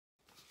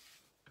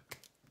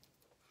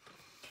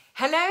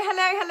Hello,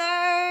 hello,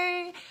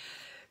 hello.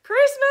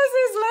 Christmas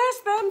is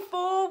less than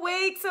 4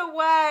 weeks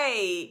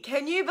away.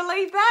 Can you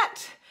believe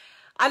that?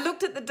 I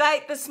looked at the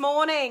date this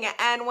morning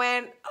and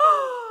went,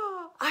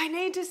 oh, I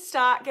need to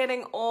start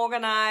getting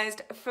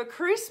organized for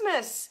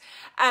Christmas.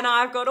 And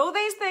I've got all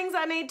these things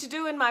I need to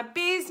do in my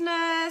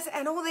business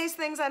and all these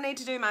things I need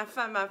to do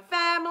for my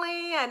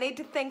family. I need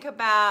to think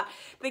about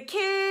the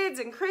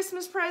kids and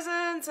Christmas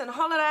presents and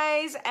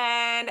holidays.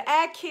 And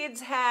our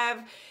kids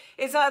have,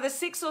 it's either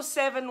 6 or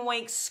 7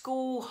 weeks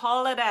school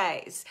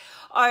holidays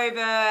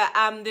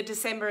over the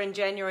December and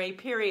January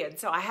period.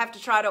 So I have to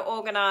try to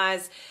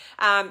organize,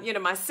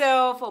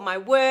 myself or my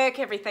work,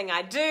 everything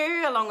I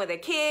do along with the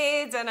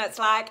kids. And it's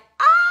like,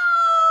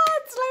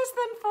 it's less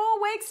than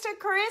 4 weeks to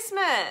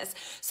Christmas.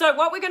 So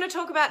what we're going to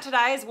talk about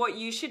today is what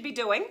you should be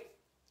doing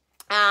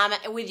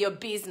with your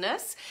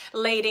business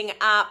leading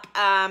up,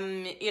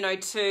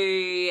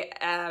 to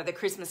the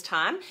Christmas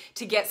time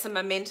to get some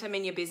momentum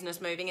in your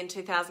business moving in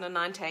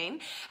 2019.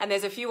 And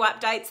there's a few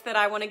updates that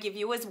I want to give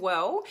you as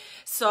well.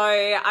 So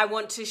I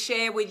want to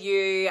share with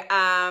you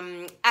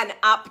an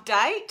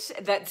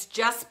update that's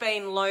just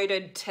been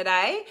loaded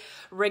today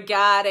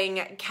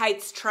regarding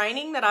Kate's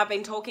training that I've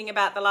been talking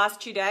about the last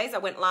 2 days. I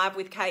went live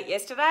with Kate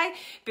yesterday.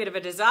 Bit of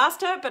a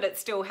disaster, but it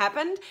still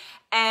happened.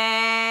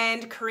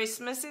 And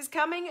Christmas is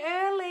coming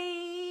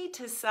early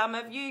to some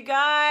of you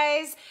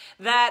guys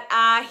that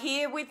are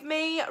here with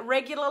me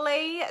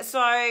regularly.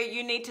 So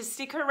you need to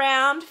stick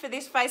around for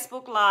this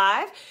Facebook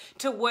Live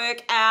to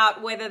work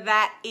out whether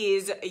that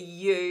is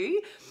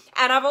you.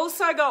 And I've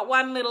also got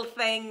one little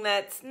thing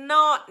that's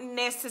not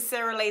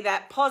necessarily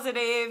that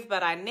positive,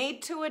 but I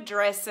need to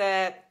address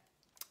it.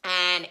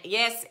 And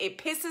yes, it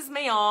pisses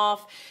me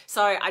off.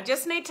 So I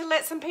just need to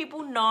let some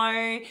people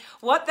know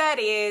what that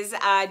is,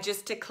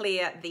 just to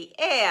clear the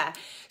air.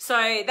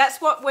 So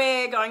that's what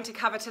we're going to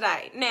cover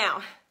today.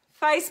 Now,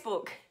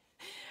 Facebook,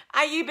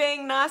 are you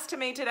being nice to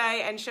me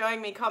today and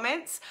showing me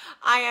comments?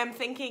 I am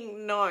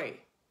thinking no.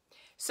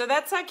 So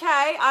that's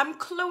okay. I'm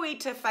cluey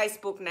to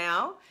Facebook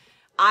now.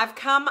 I've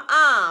come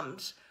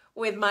armed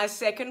with my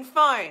second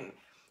phone,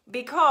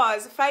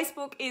 because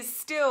Facebook is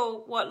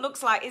still what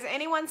looks like. Is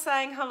anyone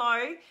saying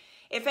hello?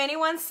 If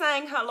anyone's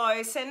saying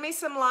hello, send me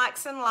some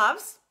likes and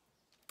loves,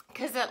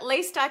 because at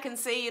least I can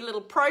see your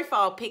little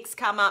profile pics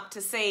come up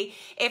to see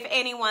if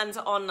anyone's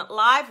on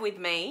live with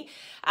me,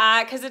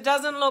 because it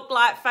doesn't look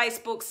like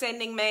Facebook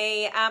sending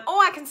me,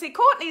 I can see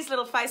Courtney's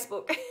little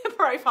Facebook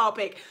profile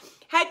pic.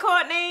 Hey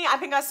Courtney, I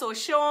think I saw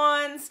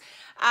Sean's.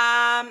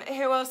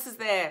 Who else is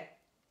there?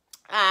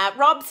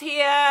 Rob's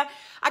here.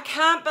 I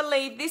can't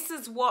believe this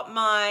is what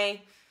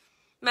my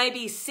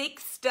maybe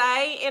 6th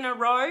day in a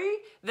row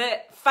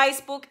that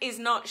Facebook is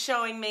not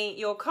showing me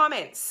your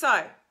comments.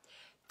 So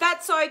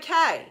that's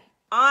okay.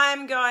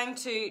 I'm going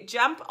to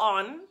jump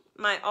on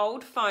my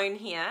old phone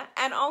here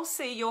and I'll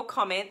see your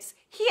comments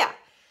here.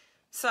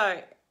 So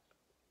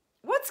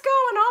what's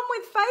going on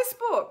with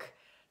Facebook?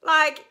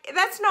 Like,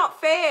 that's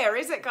not fair,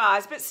 is it,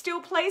 guys? But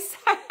still, please say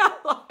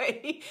hello.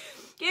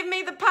 Give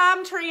me the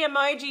palm tree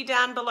emoji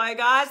down below,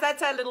 guys.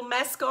 That's our little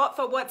mascot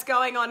for what's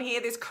going on here,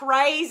 this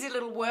crazy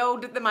little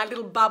world, my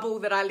little bubble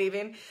that I live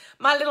in.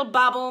 My little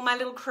bubble, my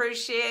little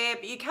cruise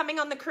ship. Are you coming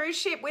on the cruise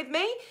ship with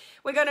me?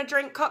 We're going to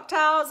drink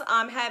cocktails.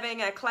 I'm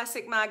having a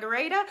classic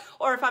margarita.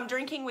 Or if I'm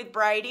drinking with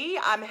Brady,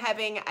 I'm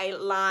having a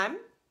lime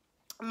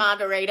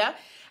margarita.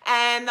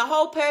 And the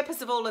whole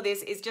purpose of all of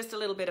this is just a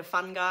little bit of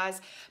fun,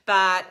 guys.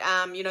 But,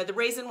 the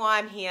reason why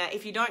I'm here,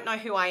 if you don't know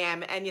who I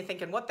am and you're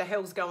thinking, what the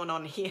hell's going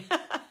on here?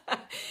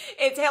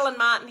 It's Helen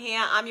Martin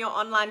here. I'm your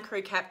online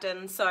crew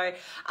captain. So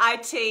I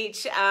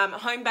teach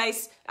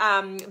home-based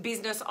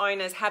business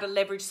owners how to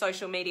leverage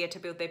social media to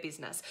build their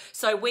business.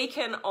 So we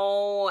can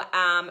all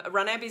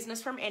run our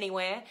business from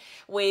anywhere.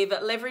 We've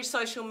leveraged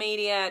social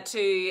media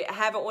to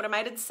have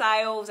automated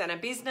sales, and our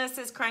business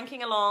is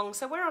cranking along.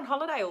 So we're on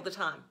holiday all the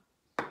time.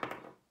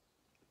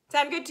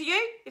 Sound good to you?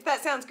 If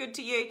that sounds good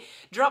to you,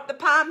 drop the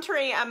palm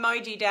tree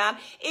emoji down.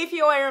 If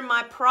you are in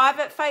my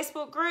private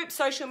Facebook group,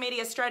 Social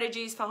Media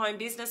Strategies for Home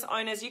Business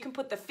Owners, you can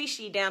put the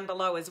fishy down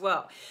below as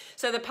well.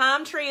 So the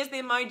palm tree is the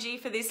emoji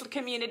for this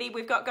community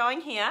we've got going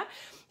here.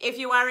 If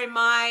you are in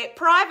my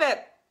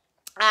private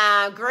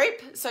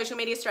group, Social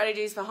Media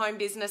Strategies for Home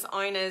Business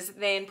Owners,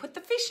 then put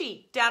the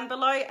fishy down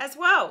below as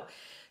well.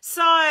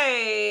 So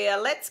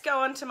let's go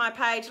onto my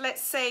page.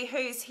 Let's see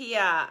who's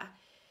here.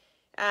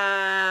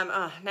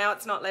 Now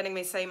it's not letting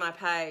me see my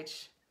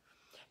page.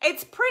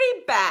 It's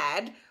pretty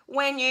bad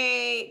when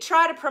you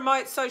try to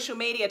promote social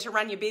media to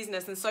run your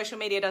business and social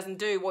media doesn't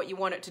do what you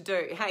want it to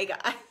do. Hey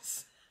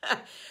guys.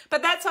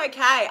 But that's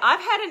okay. I've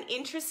had an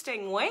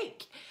interesting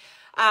week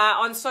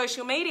on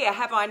social media,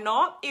 have I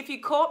not? If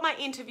you caught my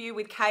interview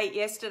with Kate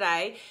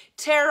yesterday,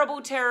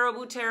 terrible,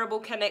 terrible, terrible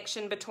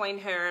connection between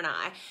her and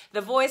I.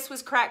 The voice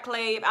was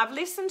crackly. I've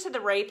listened to the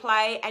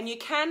replay and you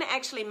can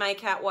actually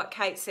make out what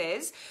Kate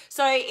says.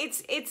 So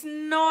it's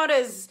not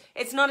as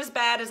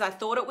bad as I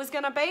thought it was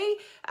going to be.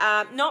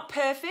 Not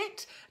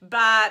perfect,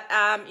 but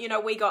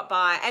we got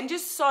by. And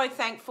just so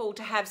thankful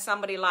to have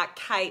somebody like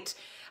Kate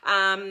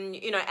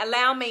you know,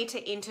 allow me to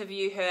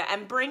interview her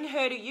and bring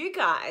her to you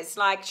guys.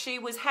 Like, she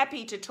was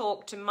happy to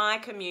talk to my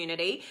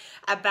community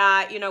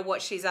about, you know,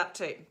 what she's up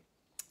to.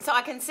 So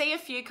I can see a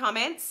few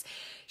comments.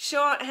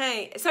 Sure,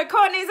 hey. So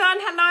Courtney's on.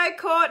 Hello,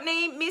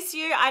 Courtney. Miss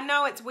you. I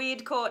know it's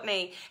weird,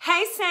 Courtney.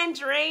 Hey,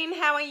 Sandrine.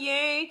 How are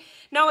you?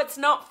 No, it's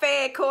not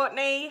fair,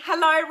 Courtney.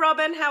 Hello,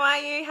 Robin. How are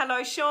you?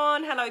 Hello,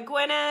 Sean. Hello,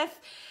 Gwyneth.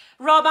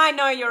 Rob, I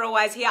know you're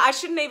always here. I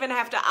shouldn't even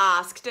have to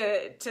ask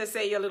to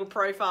see your little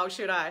profile,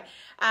 should I?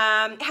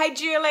 Hey,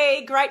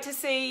 Julie. Great to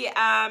see,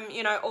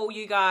 you know, all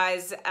you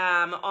guys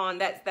on.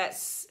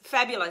 That's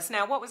fabulous.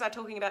 Now, what was I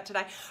talking about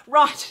today?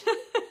 Right.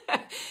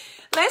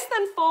 Less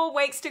than 4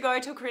 weeks to go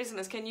till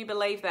Christmas. Can you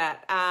believe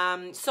that?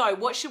 So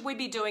what should we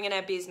be doing in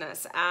our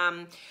business?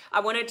 I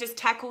want to just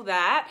tackle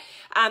that.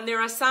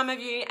 There are some of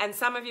you, and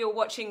some of you are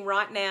watching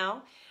right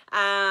now,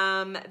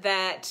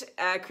 that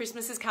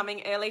Christmas is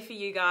coming early for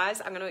you guys.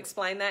 I'm going to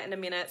explain that in a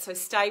minute. So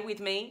stay with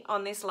me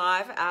on this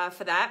live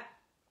for that.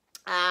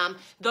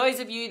 Those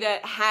of you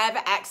that have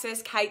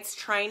accessed Kate's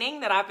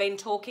training that I've been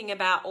talking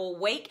about all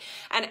week,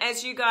 and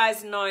as you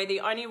guys know,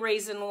 the only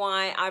reason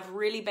why I've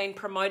really been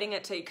promoting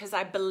it to you because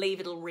I believe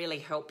it'll really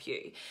help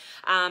you,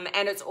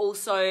 and it's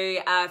also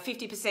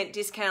 50%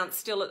 discount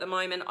still at the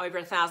moment,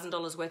 over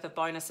 $1,000 worth of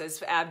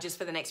bonuses just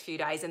for the next few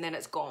days, and then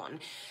it's gone.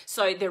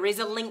 So there is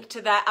a link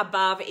to that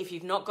above. If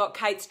you've not got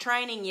Kate's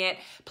training yet,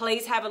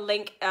 please have a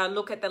link,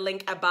 look at the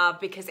link above,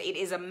 because it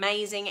is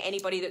amazing.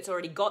 Anybody that's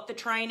already got the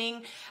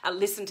training,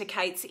 listen to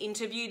Kate's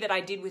interview that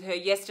I did with her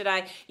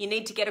yesterday. You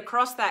need to get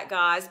across that,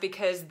 guys,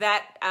 because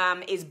that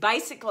is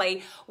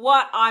basically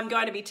what I'm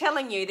going to be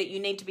telling you that you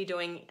need to be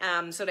doing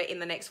sort of in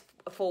the next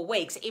 4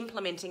 weeks,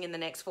 implementing in the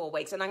next 4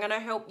 weeks. And I'm going to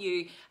help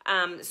you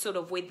sort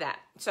of with that.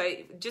 So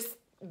just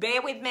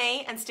bear with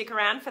me and stick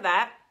around for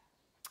that.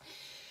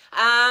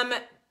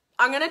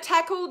 I'm going to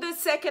tackle the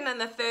second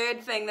and the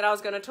third thing that I was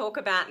going to talk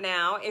about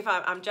now, if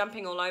I'm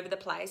jumping all over the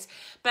place.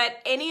 But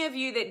any of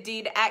you that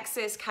did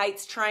access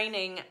Kate's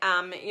training,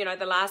 you know,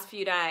 the last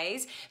few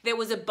days, there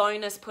was a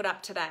bonus put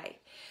up today.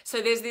 So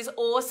there's this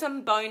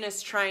awesome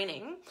bonus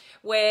training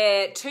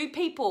where 2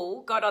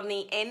 people got on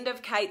the end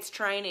of Kate's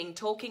training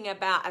talking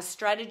about a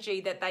strategy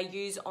that they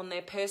use on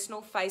their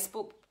personal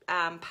Facebook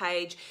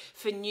page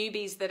for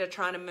newbies that are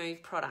trying to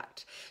move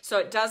product. So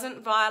it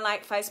doesn't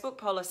violate Facebook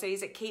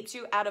policies. It keeps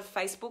you out of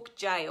Facebook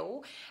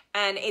jail.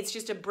 And it's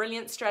just a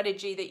brilliant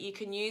strategy that you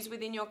can use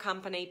within your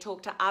company,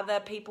 talk to other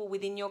people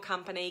within your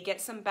company,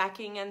 get some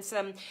backing and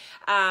some,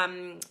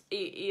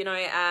 you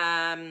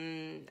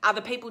know, other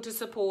people to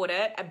support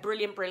it. A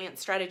brilliant, brilliant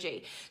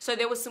strategy. So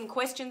there was some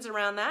questions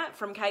around that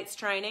from Kate's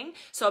training.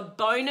 So a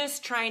bonus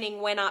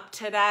training went up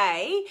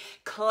today,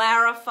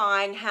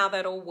 clarifying how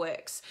that all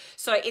works.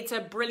 So it's a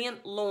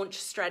brilliant launch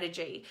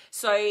strategy.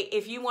 So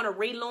if you want to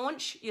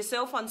relaunch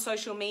yourself on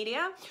social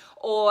media,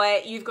 or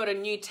you've got a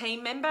new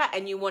team member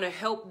and you want to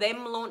help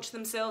them launch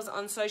themselves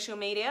on social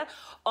media,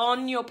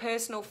 on your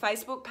personal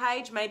Facebook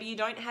page, maybe you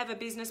don't have a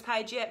business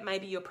page yet,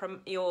 maybe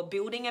you're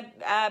building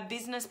a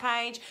business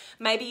page,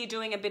 maybe you're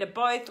doing a bit of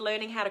both,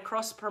 learning how to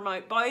cross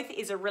promote both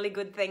is a really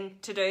good thing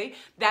to do.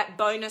 That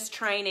bonus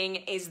training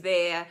is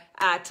there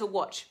to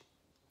watch.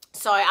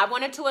 So I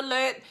wanted to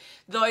alert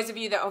those of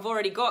you that have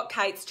already got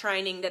Kate's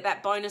training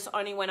that bonus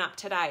only went up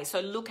today. So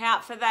look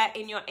out for that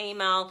in your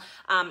email.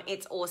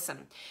 It's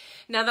awesome.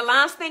 Now, the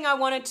last thing I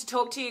wanted to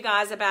talk to you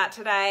guys about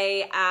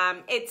today,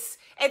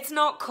 it's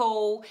not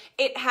cool.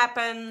 It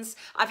happens.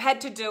 I've had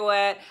to do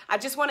it. I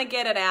just want to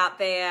get it out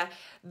there.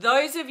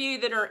 Those of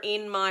you that are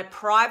in my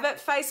private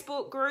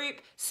Facebook group,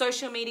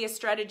 Social Media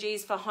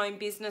Strategies for Home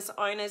Business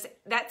Owners,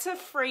 that's a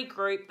free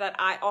group that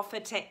I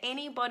offer to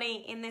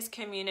anybody in this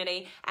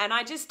community. And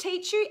I just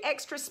teach you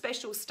extra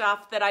special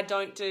stuff that I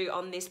don't do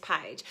on this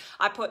page.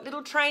 I put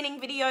little training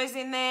videos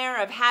in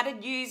there of how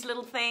to use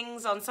little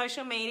things on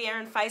social media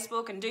and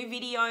Facebook and do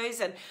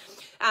videos and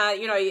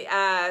you know,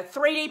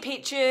 3D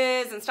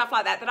pictures and stuff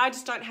like that I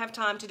just don't have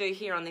time to do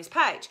here on this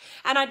page.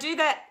 And I do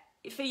that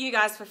for you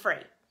guys for free.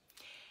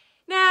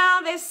 Now,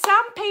 there's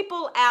some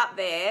people out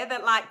there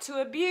that like to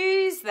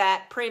abuse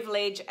that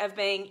privilege of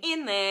being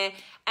in there,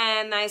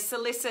 and they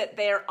solicit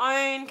their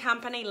own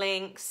company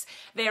links,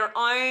 their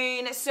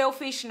own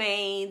selfish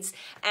needs,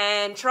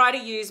 and try to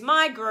use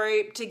my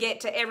group to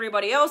get to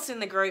everybody else in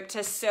the group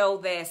to sell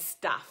their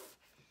stuff.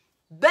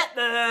 But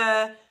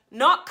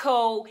not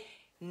cool,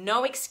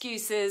 no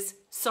excuses,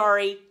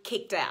 sorry,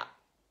 kicked out.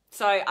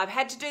 So I've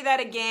had to do that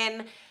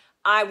again.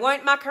 I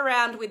won't muck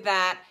around with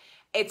that.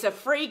 It's a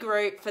free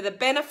group for the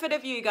benefit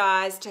of you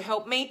guys to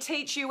help me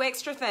teach you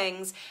extra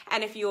things.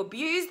 And if you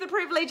abuse the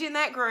privilege in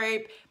that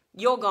group,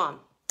 you're gone.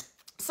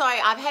 So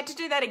I've had to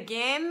do that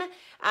again,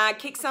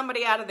 kick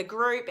somebody out of the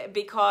group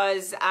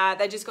because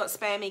they just got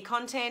spammy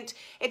content.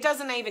 It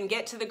doesn't even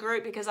get to the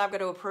group because I've got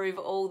to approve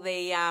all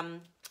the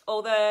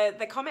all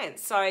the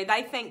comments. So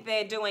they think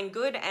they're doing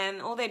good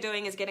and all they're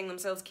doing is getting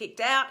themselves kicked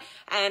out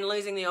and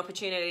losing the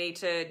opportunity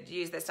to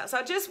use their stuff. So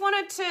I just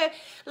wanted to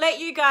let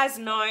you guys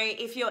know,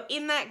 if you're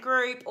in that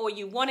group or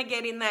you want to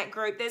get in that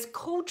group, there's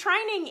cool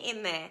training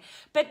in there,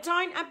 but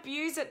don't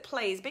abuse it,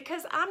 please,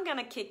 because I'm going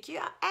to kick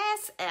your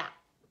ass out.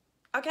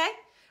 Okay?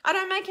 I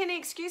don't make any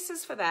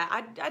excuses for that.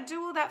 I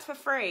do all that for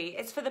free.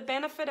 It's for the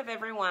benefit of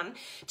everyone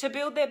to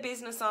build their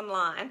business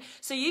online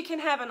so you can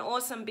have an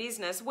awesome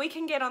business. We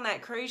can get on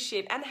that cruise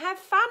ship and have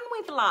fun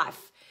with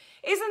life.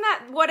 Isn't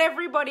that what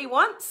everybody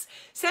wants?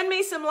 Send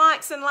me some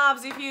likes and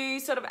loves if you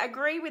sort of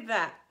agree with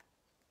that.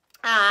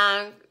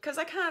 Because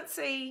I can't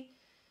see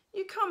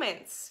your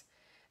comments.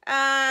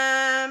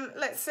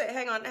 Let's see.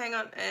 Hang on.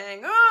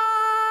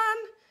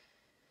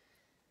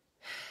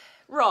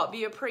 Rob,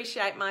 you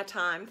appreciate my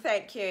time.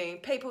 Thank you.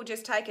 People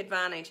just take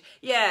advantage.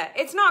 Yeah,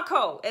 it's not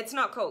cool. It's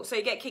not cool. So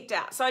you get kicked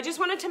out. So I just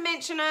wanted to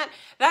mention it.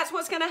 That's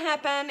what's going to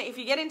happen. If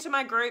you get into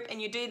my group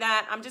and you do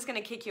that, I'm just going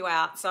to kick you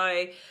out. So,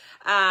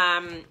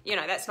 you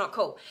know, that's not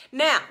cool.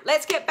 Now,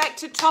 let's get back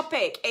to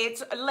topic.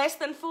 It's less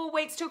than 4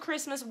 weeks till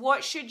Christmas.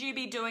 What should you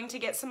be doing to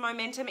get some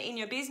momentum in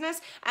your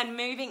business and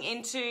moving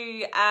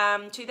into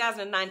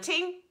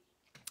 2019?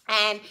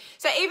 And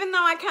so even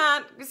though I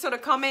can't sort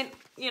of comment,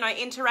 you know,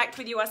 interact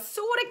with you, I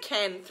sort of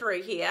can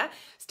through here.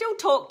 Still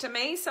talk to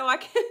me so I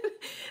can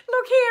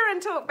look here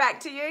and talk back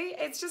to you.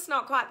 It's just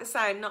not quite the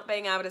same, not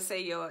being able to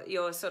see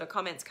your sort of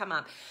comments come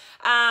up.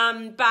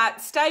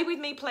 But stay with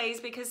me, please,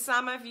 because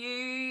some of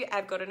you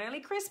have got an early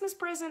Christmas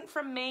present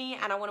from me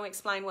and I want to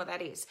explain what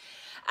that is.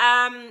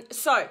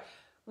 So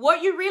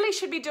what you really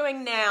should be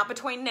doing now,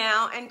 between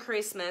now and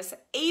Christmas,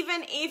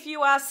 even if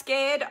you are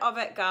scared of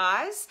it,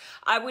 guys,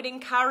 I would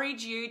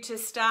encourage you to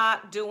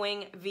start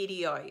doing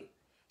video.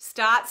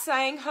 Start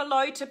saying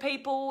hello to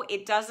people.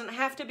 It doesn't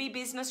have to be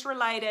business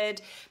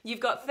related.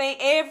 You've got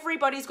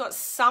everybody's got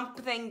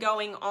something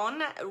going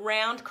on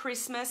around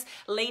Christmas,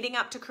 leading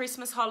up to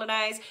Christmas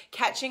holidays,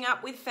 catching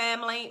up with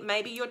family.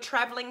 Maybe you're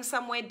traveling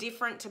somewhere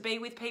different to be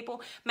with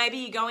people. Maybe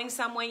you're going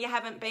somewhere you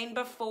haven't been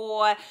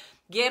before.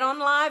 Get on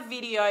live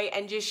video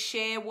and just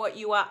share what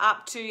you are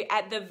up to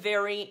at the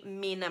very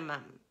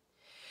minimum.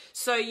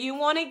 So you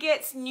want to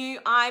get new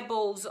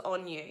eyeballs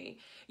on you.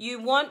 You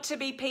want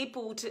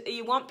people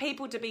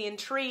to be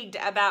intrigued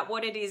about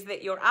what it is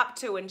that you're up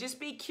to and just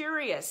be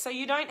curious. So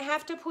you don't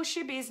have to push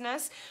your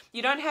business.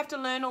 You don't have to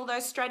learn all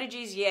those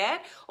strategies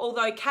yet,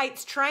 although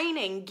Kate's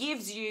training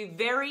gives you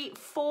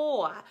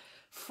four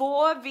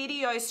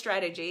video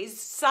strategies,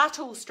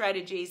 subtle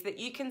strategies that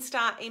you can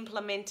start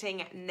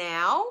implementing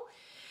now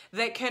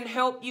that can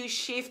help you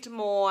shift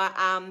more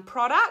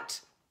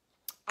product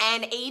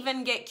and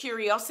even get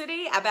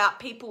curiosity about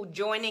people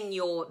joining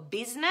your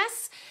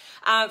business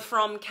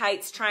from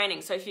Kate's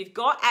training. So if you've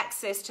got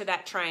access to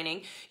that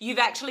training, you've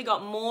actually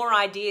got more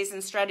ideas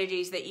and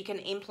strategies that you can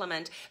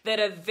implement that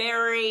are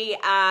very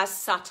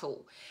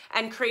subtle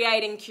and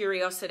creating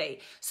curiosity.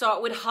 So I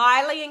would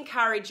highly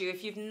encourage you,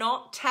 if you've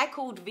not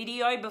tackled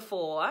video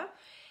before,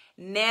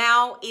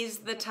 now is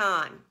the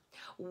time.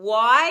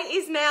 Why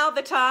is now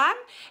the time?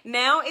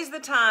 Now is the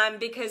time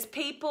because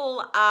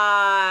people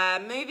are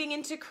moving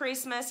into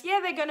Christmas. Yeah,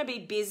 they're going to be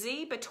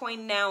busy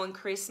between now and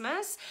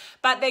Christmas,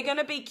 but they're going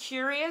to be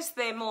curious.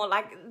 They're more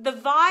like, the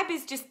vibe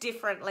is just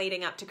different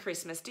leading up to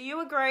Christmas. Do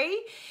you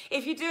agree?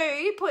 If you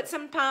do, put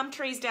some palm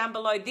trees down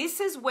below.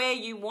 This is where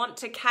you want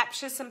to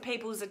capture some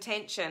people's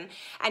attention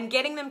and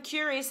getting them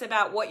curious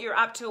about what you're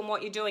up to and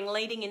what you're doing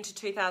leading into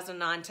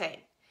 2019.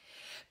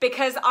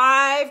 Because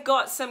I've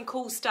got some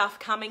cool stuff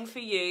coming for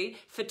you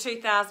for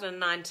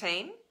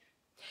 2019.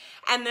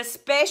 And the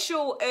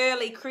special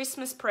early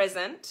Christmas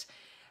present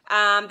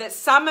that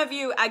some of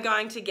you are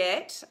going to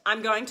get,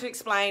 I'm going to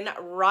explain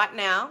right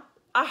now.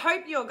 I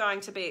hope you're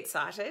going to be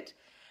excited.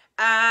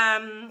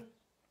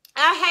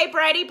 Hey,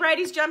 Brady.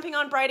 Brady's jumping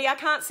on. Brady, I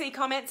can't see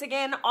comments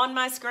again on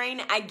my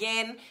screen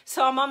again.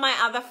 So I'm on my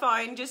other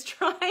phone just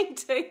trying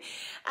to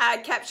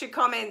capture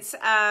comments,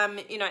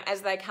 you know, as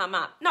they come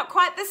up. Not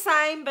quite the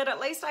same, but at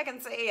least I can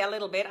see a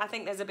little bit. I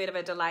think there's a bit of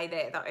a delay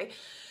there, though.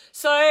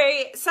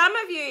 So some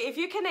of you, if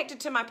you're connected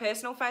to my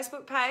personal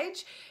Facebook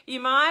page, you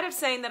might have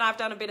seen that I've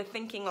done a bit of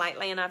thinking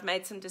lately and I've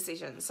made some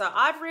decisions. So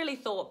I've really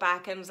thought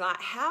back and was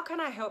like, how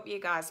can I help you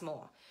guys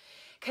more?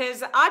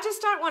 Because I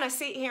just don't want to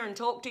sit here and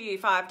talk to you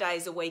 5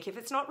 days a week if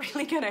it's not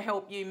really going to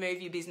help you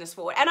move your business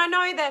forward. And I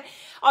know that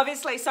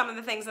obviously some of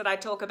the things that I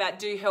talk about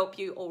do help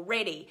you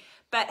already,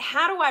 but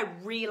how do I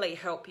really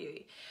help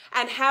you?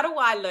 And how do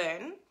I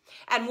learn?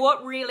 And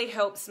what really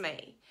helps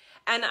me?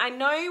 And I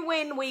know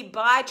when we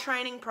buy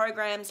training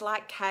programs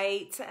like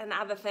Kate's and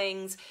other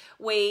things,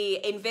 we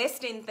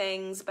invest in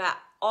things, but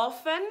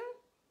often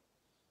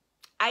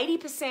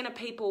 80% of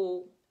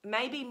people,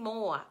 maybe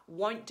more,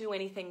 won't do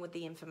anything with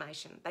the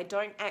information. They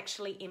don't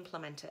actually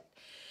implement it.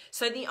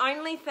 So the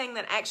only thing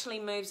that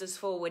actually moves us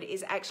forward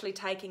is actually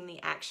taking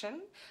the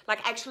action,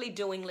 like actually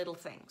doing little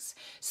things.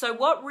 So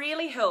what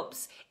really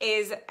helps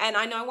is, and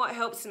I know what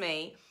helps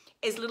me,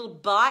 is little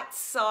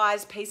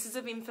bite-sized pieces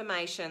of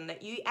information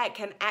that you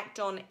can act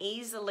on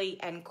easily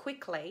and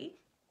quickly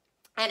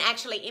and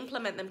actually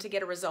implement them to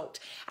get a result.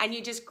 And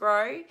you just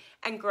grow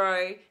and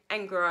grow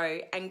and grow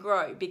and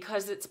grow,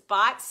 because it's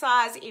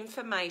bite-sized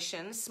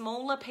information,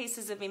 smaller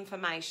pieces of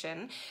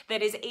information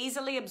that is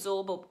easily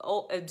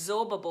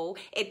absorbable.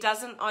 It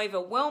doesn't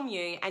overwhelm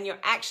you, and you're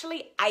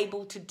actually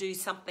able to do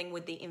something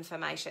with the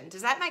information.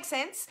 Does that make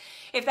sense?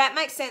 If that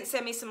makes sense,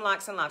 send me some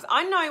likes and loves.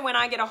 I know when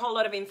I get a whole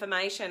lot of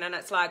information and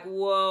it's like,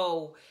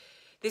 whoa,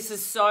 this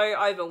is so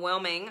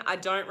overwhelming. I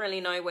don't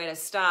really know where to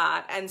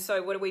start. And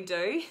so what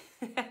do?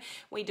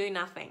 We do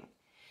nothing.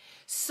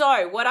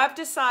 So what I've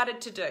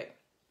decided to do,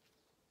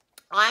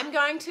 I'm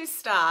going to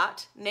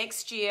start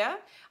next year.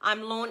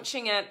 I'm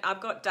launching it. I've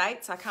got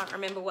dates. I can't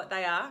remember what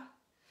they are.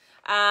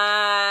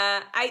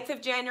 8th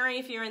of January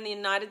if you're in the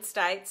United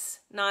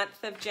States,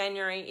 9th of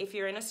January if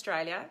you're in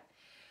Australia,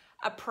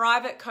 a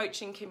private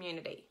coaching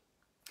community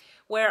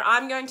where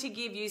I'm going to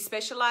give you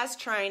specialized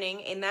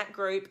training in that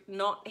group,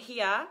 not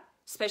here,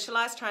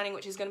 specialized training,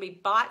 which is going to be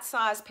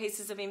bite-sized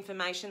pieces of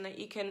information that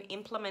you can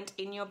implement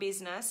in your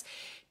business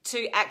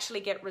to actually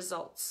get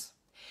results.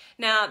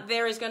 Now,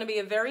 there is going to be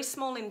a very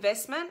small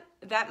investment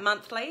that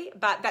monthly,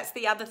 but that's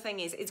the other thing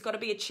is it's got to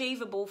be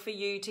achievable for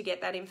you to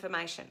get that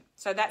information.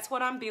 So that's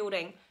what I'm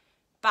building.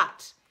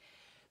 But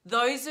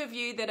those of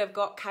you that have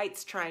got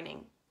Kate's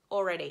training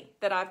already,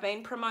 that I've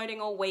been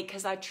promoting all week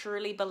because I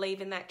truly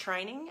believe in that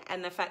training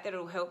and the fact that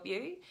it'll help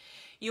you,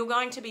 you're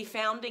going to be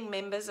founding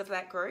members of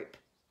that group.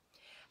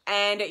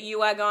 And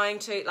you are going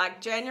to, like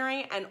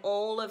January and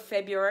all of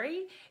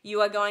February,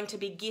 you are going to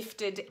be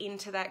gifted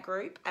into that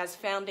group as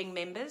founding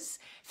members.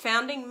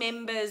 Founding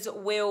members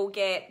will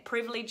get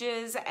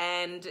privileges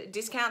and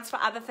discounts for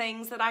other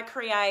things that I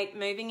create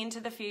moving into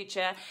the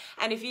future.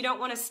 And if you don't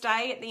want to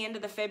stay at the end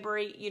of the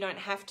February, you don't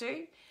have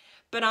to.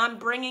 But I'm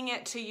bringing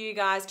it to you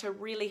guys to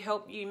really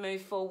help you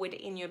move forward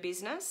in your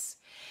business.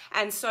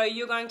 And so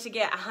you're going to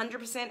get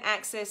 100%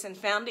 access and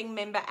founding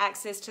member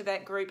access to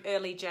that group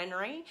early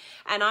January.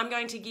 And I'm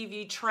going to give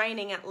you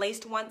training at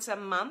least once a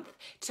month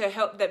to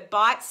help, that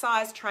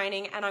bite-sized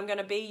training. And I'm going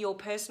to be your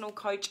personal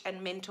coach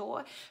and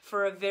mentor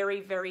for a very,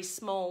 very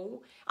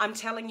small, I'm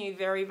telling you,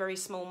 very, very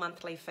small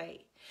monthly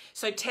fee.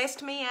 So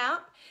test me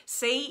out.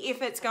 See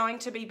if it's going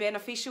to be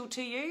beneficial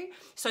to you.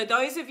 So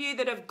those of you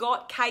that have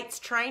got Kate's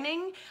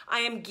training, I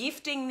am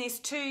gifting this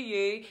to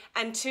you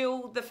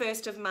until the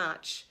 1st of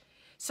March.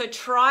 So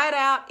try it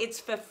out. It's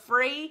for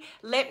free.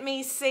 Let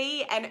me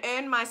see and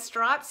earn my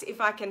stripes if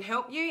I can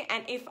help you.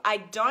 And if I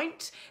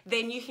don't,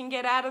 then you can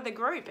get out of the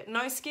group.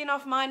 No skin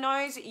off my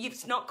nose.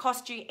 It's not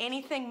cost you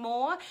anything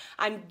more.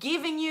 I'm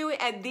giving you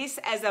this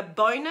as a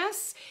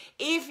bonus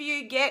if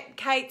you get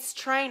Kate's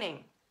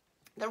training.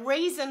 The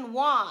reason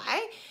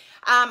why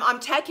I'm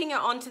taking it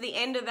on to the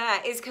end of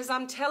that is because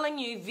I'm telling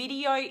you,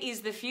 video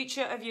is the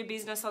future of your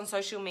business on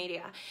social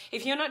media.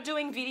 If you're not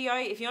doing video,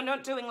 if you're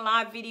not doing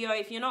live video,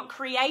 if you're not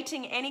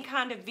creating any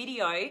kind of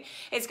video,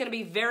 it's going to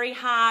be very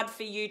hard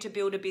for you to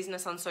build a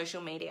business on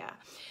social media.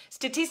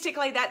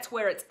 Statistically, that's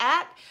where it's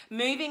at.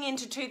 Moving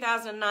into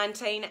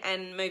 2019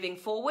 and moving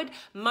forward,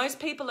 most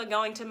people are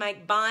going to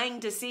make buying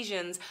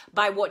decisions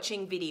by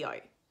watching video.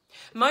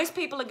 Most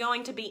people are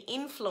going to be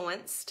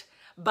influenced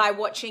by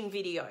watching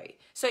video.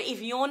 So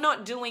if you're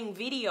not doing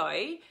video,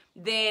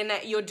 then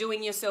you're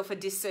doing yourself a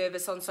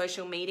disservice on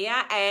social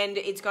media, and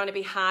it's going to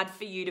be hard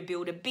for you to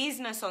build a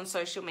business on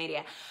social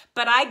media.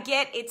 But I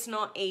get it's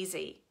not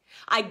easy.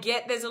 I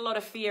get there's a lot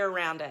of fear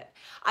around it.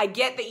 I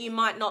get that you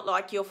might not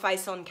like your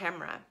face on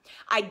camera.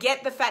 I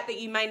get the fact that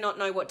you may not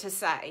know what to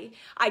say.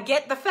 I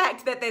get the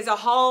fact that there's a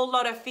whole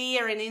lot of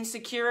fear and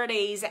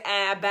insecurities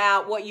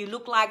about what you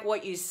look like,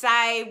 what you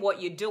say,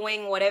 what you're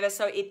doing, whatever.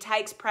 So it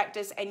takes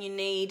practice, and you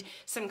need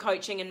some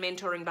coaching and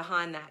mentoring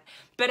behind that.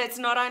 But it's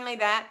not only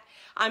that.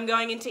 I'm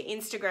going into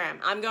Instagram.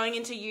 I'm going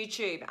into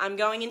YouTube. I'm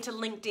going into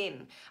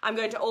LinkedIn. I'm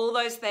going to all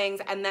those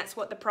things, and that's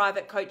what the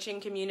private coaching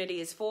community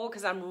is for,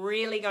 because I'm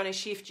really going to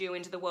shift you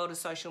into the world of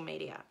social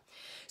media.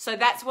 So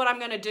that's what I'm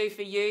going to do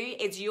for you.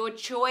 It's your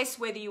choice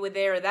whether you were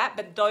there or that,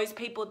 but those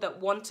people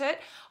that want it,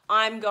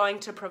 I'm going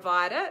to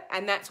provide it,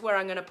 and that's where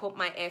I'm going to put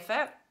my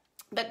effort.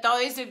 But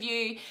those of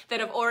you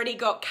that have already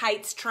got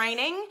Kate's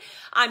training,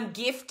 I'm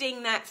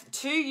gifting that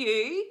to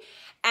you,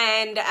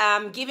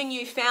 and giving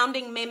you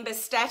founding member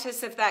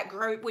status of that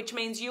group, which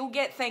means you'll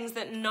get things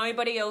that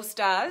nobody else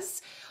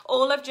does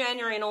all of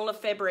January and all of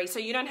February. So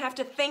you don't have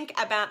to think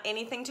about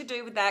anything to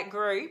do with that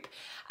group,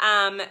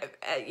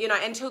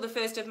 until the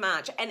 1st of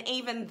March. And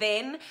even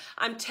then,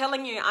 I'm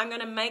telling you, I'm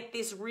going to make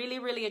this really,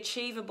 really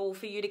achievable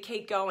for you to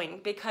keep going,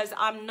 because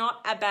I'm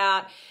not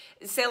about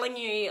selling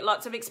you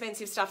lots of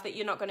expensive stuff that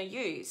you're not going to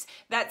use.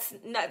 That's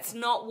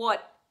not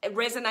what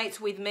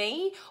resonates with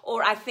me,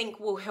 or I think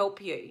will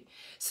help you.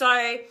 So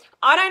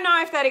I don't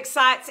know if that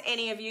excites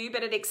any of you,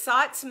 but it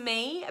excites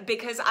me,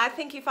 because I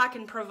think if I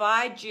can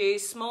provide you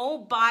small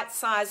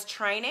bite-sized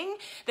training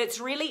that's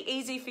really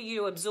easy for you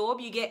to absorb,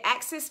 you get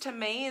access to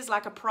me as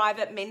like a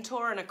private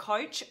mentor and a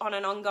coach on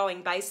an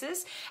ongoing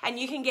basis, and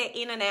you can get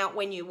in and out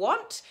when you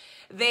want,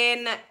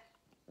 then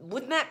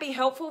wouldn't that be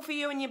helpful for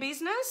you in your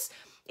business?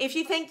 If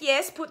you think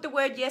yes, put the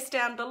word yes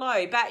down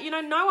below. But, you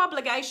know, no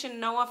obligation,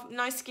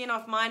 no skin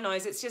off my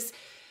nose. It's just,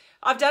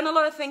 I've done a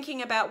lot of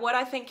thinking about what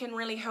I think can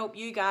really help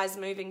you guys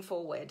moving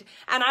forward.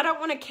 And I don't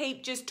want to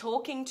keep just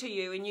talking to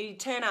you and you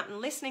turn up and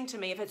listening to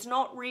me if it's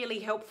not really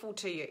helpful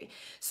to you.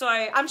 So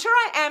I'm sure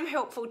I am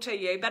helpful to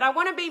you, but I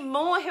want to be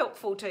more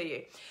helpful to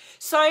you.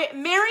 So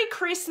Merry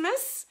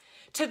Christmas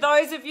to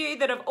those of you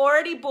that have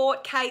already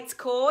bought Kate's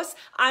course.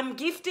 I'm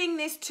gifting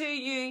this to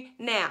you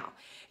now.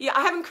 Yeah,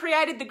 I haven't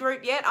created the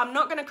group yet. I'm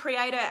not going to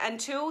create it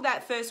until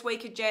that first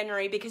week of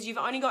January because you've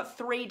only got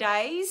 3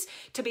 days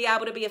to be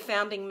able to be a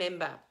founding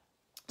member.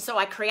 So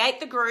I create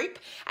the group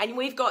and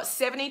we've got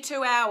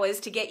 72 hours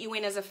to get you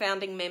in as a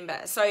founding member.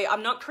 So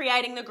I'm not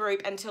creating the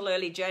group until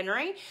early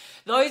January.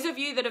 Those of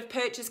you that have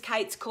purchased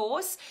Kate's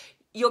course,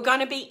 you're going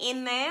to be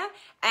in there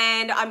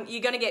and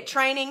you're going to get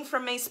training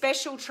from me,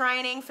 special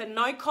training for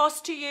no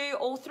cost to you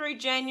all through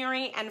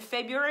January and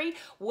February.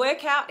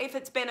 Work out if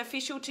it's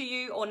beneficial to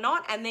you or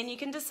not, and then you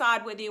can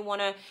decide whether you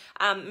want to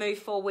move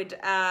forward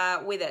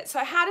with it.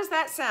 So how does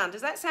that sound?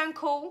 Does that sound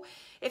cool?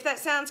 If that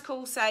sounds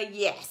cool, say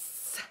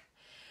yes.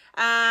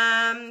 So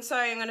I'm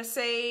going to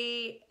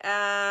see,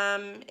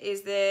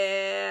 is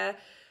there,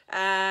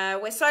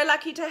 we're so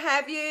lucky to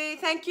have you.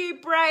 Thank you,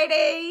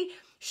 Brady.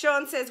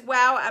 Sean says,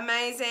 wow,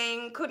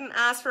 amazing. Couldn't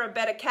ask for a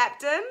better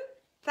captain.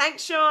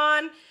 Thanks,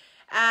 Sean.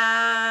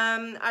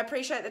 I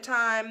appreciate the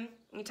time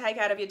you take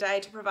out of your day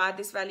to provide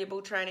this valuable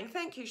training.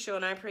 Thank you,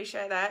 Sean. I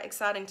appreciate that.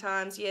 Exciting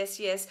times. Yes,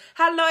 yes.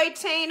 Hello,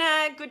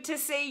 Tina. Good to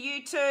see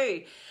you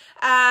too.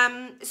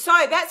 So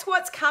that's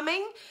what's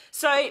coming.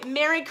 So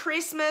Merry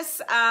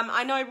Christmas.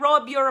 I know,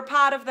 Rob, you're a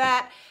part of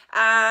that,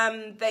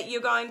 that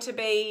you're going to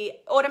be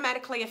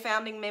automatically a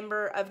founding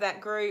member of that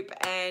group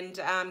and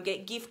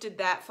get gifted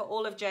that for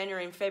all of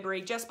January and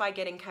February just by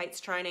getting Kate's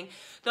training.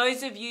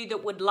 Those of you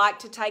that would like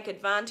to take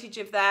advantage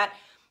of that,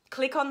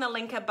 click on the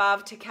link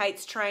above to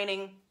Kate's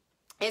training.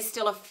 There's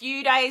still a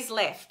few days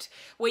left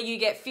where you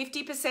get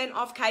 50%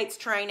 off Kate's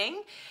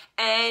training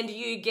and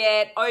you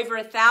get over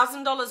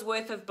 $1,000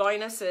 worth of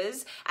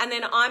bonuses, and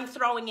then I'm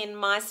throwing in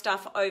my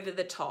stuff over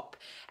the top.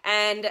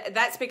 And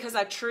that's because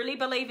I truly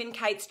believe in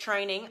Kate's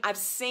training. I've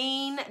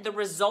seen the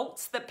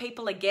results that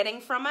people are getting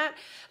from it.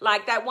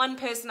 Like that one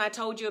person I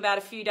told you about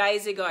a few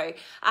days ago,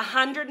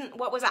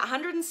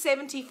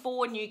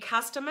 174 new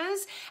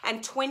customers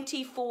and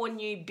 24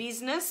 new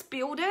business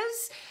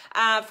builders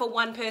for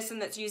one person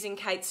that's using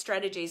Kate's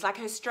strategies. Like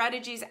her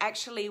strategies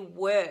actually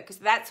work.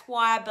 That's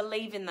why I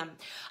believe in them.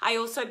 I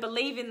also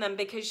believe in them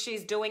because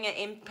she's doing it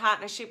in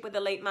partnership with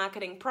Elite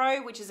Marketing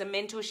Pro, which is a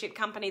mentorship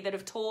company that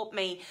have taught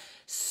me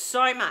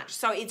so much.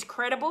 So it's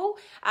credible,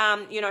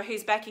 you know,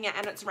 who's backing it,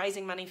 and it's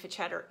raising money for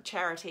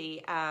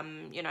charity,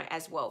 you know,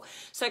 as well.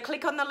 So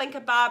click on the link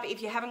above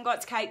if you haven't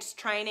got Kate's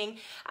training,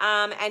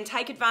 and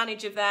take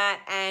advantage of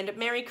that. And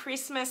Merry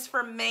Christmas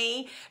from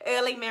me,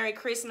 early Merry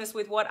Christmas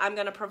with what I'm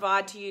going to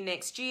provide to you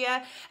next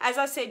year. As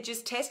I said,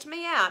 just test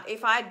me out.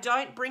 If I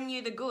don't bring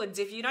you the goods,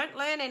 if you don't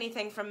learn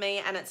anything from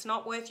me and it's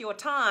not worth your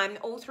time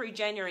all through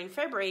January and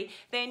February,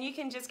 then you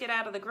can just get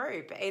out of the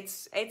group.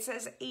 It's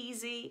as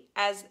easy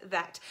as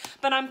that.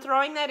 But I'm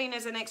throwing that in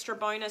as an extra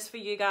bonus for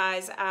you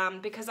guys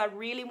because I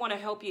really want to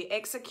help you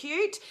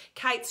execute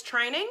Kate's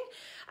training.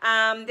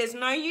 There's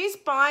no use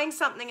buying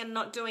something and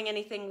not doing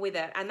anything with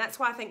it. And that's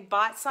why I think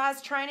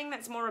bite-sized training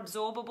that's more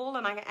absorbable,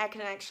 and I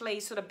can actually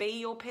sort of be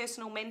your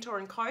personal mentor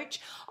and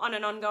coach on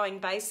an ongoing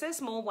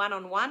basis, more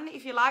one-on-one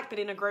if you like, but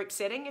in a group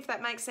setting, if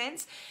that makes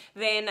sense,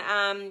 then,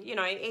 you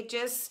know, it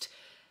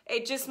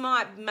just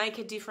might make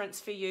a difference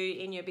for you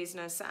in your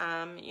business,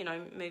 you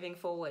know, moving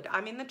forward.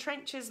 I'm in the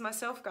trenches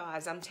myself,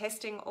 guys. I'm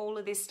testing all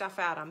of this stuff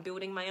out. I'm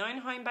building my own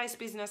home-based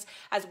business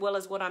as well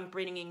as what I'm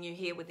bringing you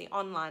here with the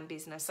online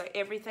business. So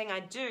everything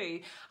I do,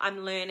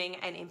 I'm learning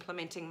and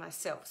implementing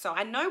myself. So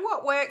I know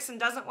what works and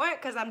doesn't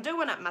work because I'm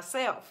doing it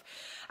myself.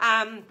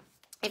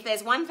 If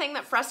there's one thing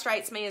that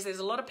frustrates me is there's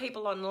a lot of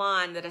people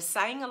online that are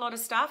saying a lot of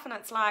stuff and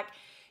it's like,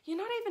 you're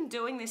not even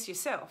doing this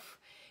yourself.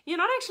 You're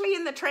not actually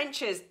in the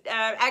trenches,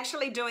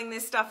 actually doing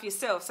this stuff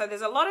yourself. So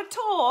there's a lot of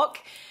talk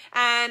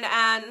and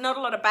not a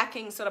lot of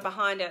backing sort of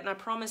behind it. And I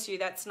promise you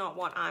that's not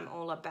what I'm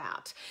all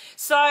about.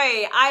 So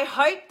I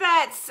hope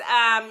that,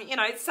 you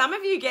know, some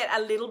of you get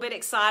a little bit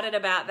excited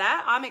about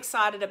that. I'm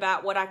excited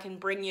about what I can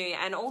bring you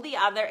and all the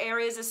other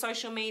areas of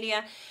social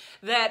media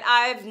that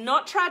I've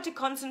not tried to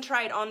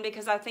concentrate on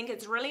because I think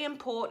it's really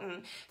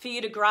important for you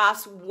to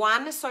grasp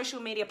one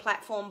social media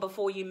platform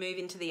before you move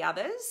into the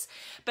others.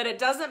 But it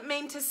doesn't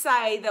mean to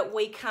say that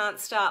we can't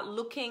start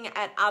looking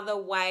at other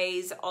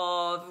ways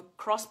of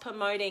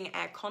cross-promoting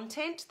our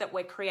content that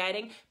we're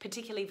creating,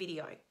 particularly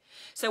video.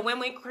 So when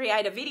we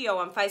create a video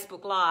on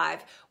Facebook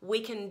Live,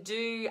 we can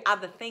do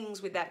other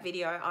things with that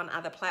video on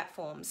other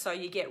platforms. So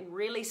you get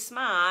really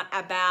smart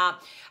about,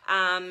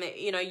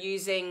 you know,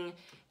 using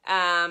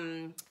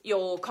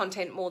your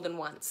content more than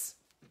once.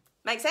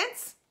 Make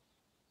sense?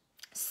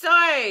 So,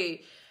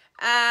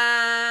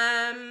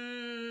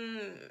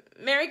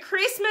 Merry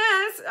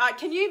Christmas.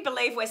 Can you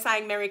believe we're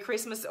saying Merry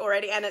Christmas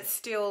already and it's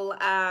still,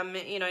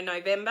 you know,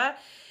 November?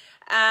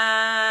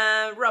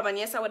 Robin,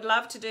 yes, I would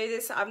love to do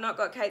this. I've not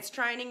got Kate's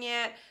training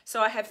yet,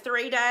 so I have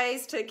 3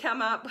 days to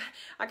come up.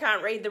 I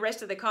can't read the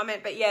rest of the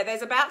comment, but yeah,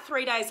 there's about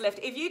 3 days left.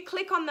 If you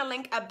click on the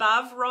link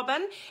above,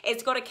 Robin,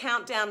 it's got a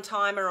countdown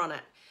timer on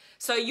it.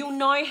 So you'll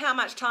know how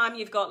much time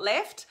you've got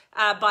left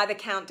by the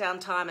countdown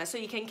timer. So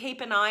you can keep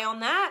an eye on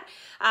that,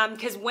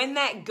 because when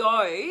that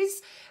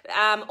goes,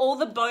 all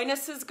the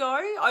bonuses go,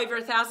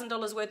 over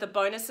 $1,000 worth of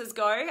bonuses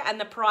go,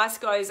 and the price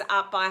goes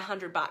up by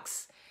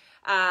 $100.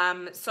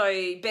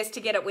 So best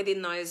to get it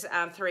within those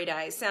 3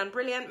 days. Sound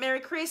brilliant. Merry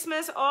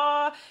Christmas.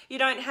 Oh, you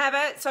don't have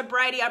it. So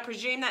Brady, I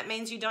presume that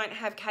means you don't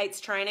have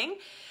Kate's training.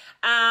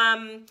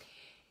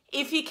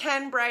 If you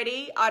can,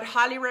 Brady, I'd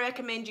highly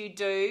recommend you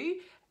do,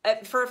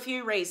 for a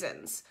few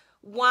reasons.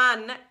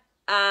 One,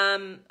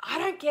 I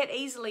don't get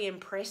easily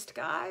impressed,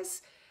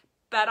 guys,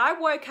 but I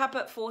woke up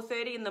at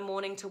 4:30 in the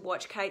morning to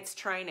watch Kate's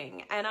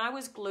training, and I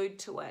was glued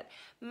to it,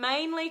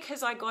 mainly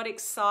because I got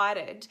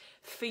excited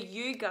for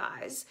you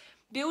guys.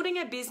 Building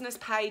a business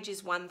page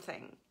is one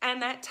thing,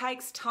 and that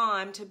takes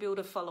time to build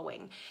a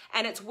following,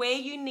 and it's where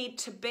you need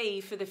to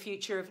be for the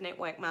future of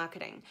network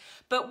marketing.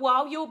 But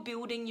while you're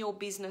building your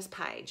business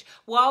page,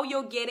 while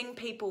you're getting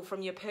people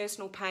from your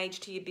personal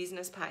page to your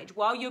business page,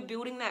 while you're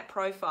building that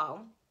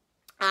profile,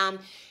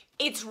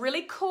 it's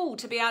really cool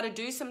to be able to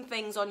do some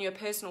things on your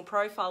personal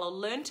profile, or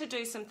learn to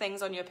do some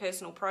things on your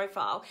personal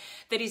profile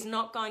that is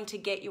not going to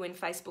get you in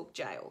Facebook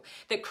jail,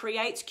 that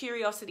creates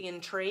curiosity,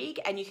 intrigue,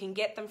 and you can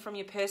get them from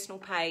your personal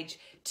page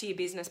to your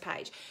business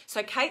page.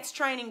 So Kate's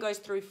training goes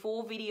through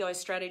 4 video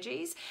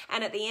strategies,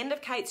 and at the end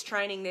of Kate's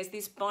training, there's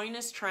this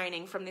bonus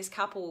training from this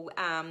couple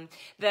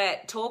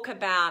that talk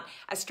about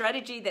a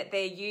strategy that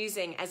they're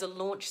using as a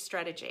launch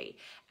strategy,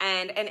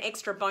 and an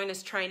extra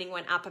bonus training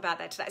went up about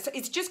that today. So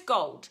it's just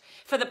gold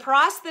for the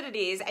price that it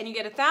is, and you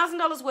get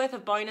 $1,000 worth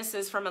of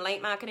bonuses from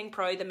Elite Marketing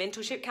Pro, the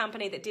mentorship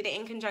company that did it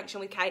in conjunction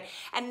with Kate.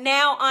 And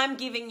now I'm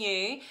giving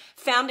you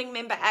founding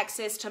member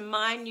access to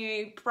my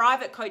new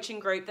private coaching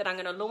group that I'm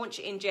going to launch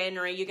in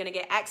January. You're going to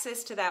get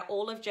access to that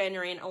all of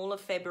January and all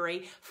of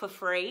February for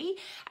free,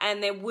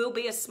 and there will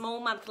be a small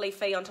monthly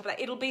fee on top of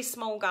that. It'll be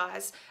small,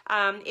 guys.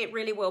 It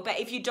really will. But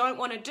if you don't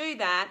want to do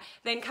that,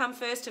 then come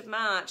 1st of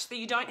March,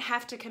 you don't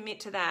have to commit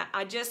to that.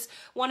 I just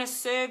want to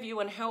serve you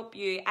and help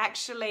you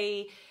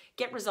actually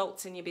get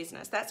results in your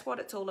business. That's what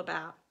it's all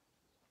about.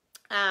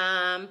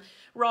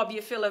 Rob,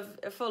 you're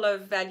full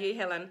of value,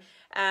 Helen.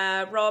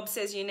 Rob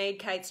says you need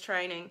Kate's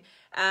training.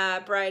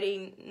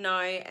 Brady, no,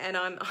 and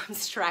I'm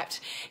strapped.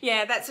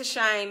 Yeah, that's a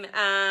shame.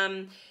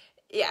 I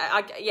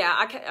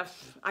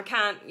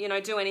can't,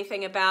 do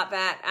anything about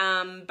that.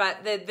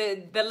 But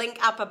the link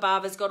up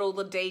above has got all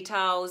the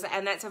details,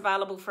 and that's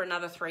available for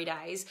another 3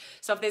 days.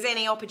 So if there's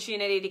any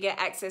opportunity to get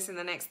access in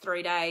the next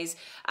 3 days,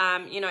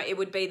 it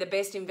would be the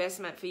best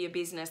investment for your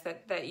business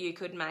that you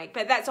could make.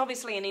 But that's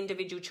obviously an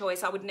individual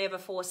choice. I would never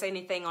force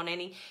anything on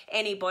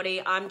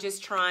anybody. I'm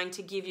just trying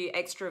to give you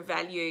extra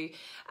value,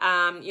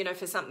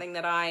 for something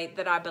that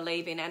I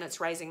believe in, and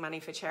it's raising money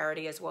for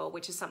charity as well,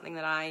 which is something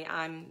that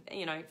I'm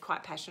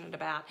quite passionate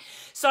about.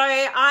 So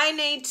I'm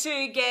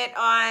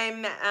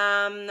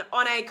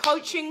on a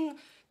coaching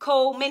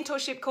call,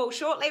 mentorship call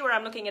shortly, where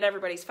I'm looking at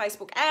everybody's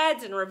Facebook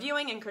ads and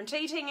reviewing and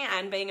critiquing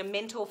and being a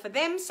mentor for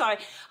them. So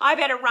I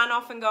better run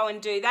off and go and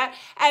do that.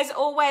 As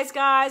always,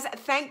 guys,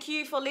 thank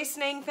you for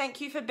listening. Thank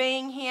you for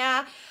being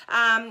here.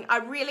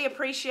 I really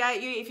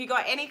appreciate you. If you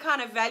got any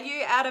kind of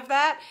value out of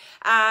that,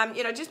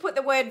 just put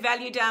the word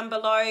value down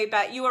below.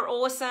 But you are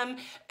awesome.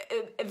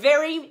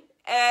 Very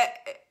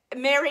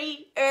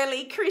merry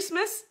early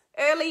Christmas.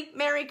 Early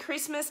Merry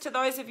Christmas to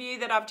those of you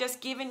that I've just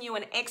given you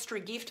an extra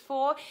gift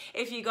for.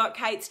 If you got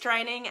Kate's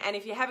training, and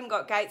if you haven't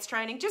got Kate's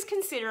training, just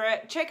consider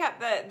it. Check out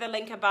the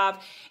link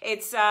above.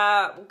 It's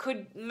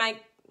could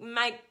make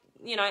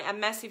a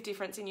massive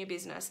difference in your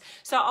business.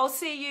 So I'll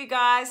see you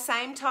guys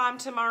same time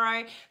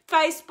tomorrow.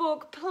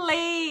 Facebook,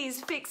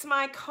 please fix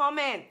my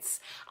comments.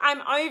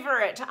 I'm over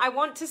it. I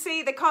want to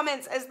see the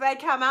comments as they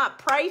come up.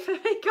 Pray for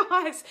me,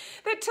 guys,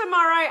 that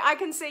tomorrow I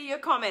can see your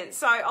comments.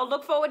 So I'll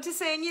look forward to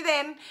seeing you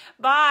then.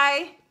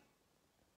 Bye.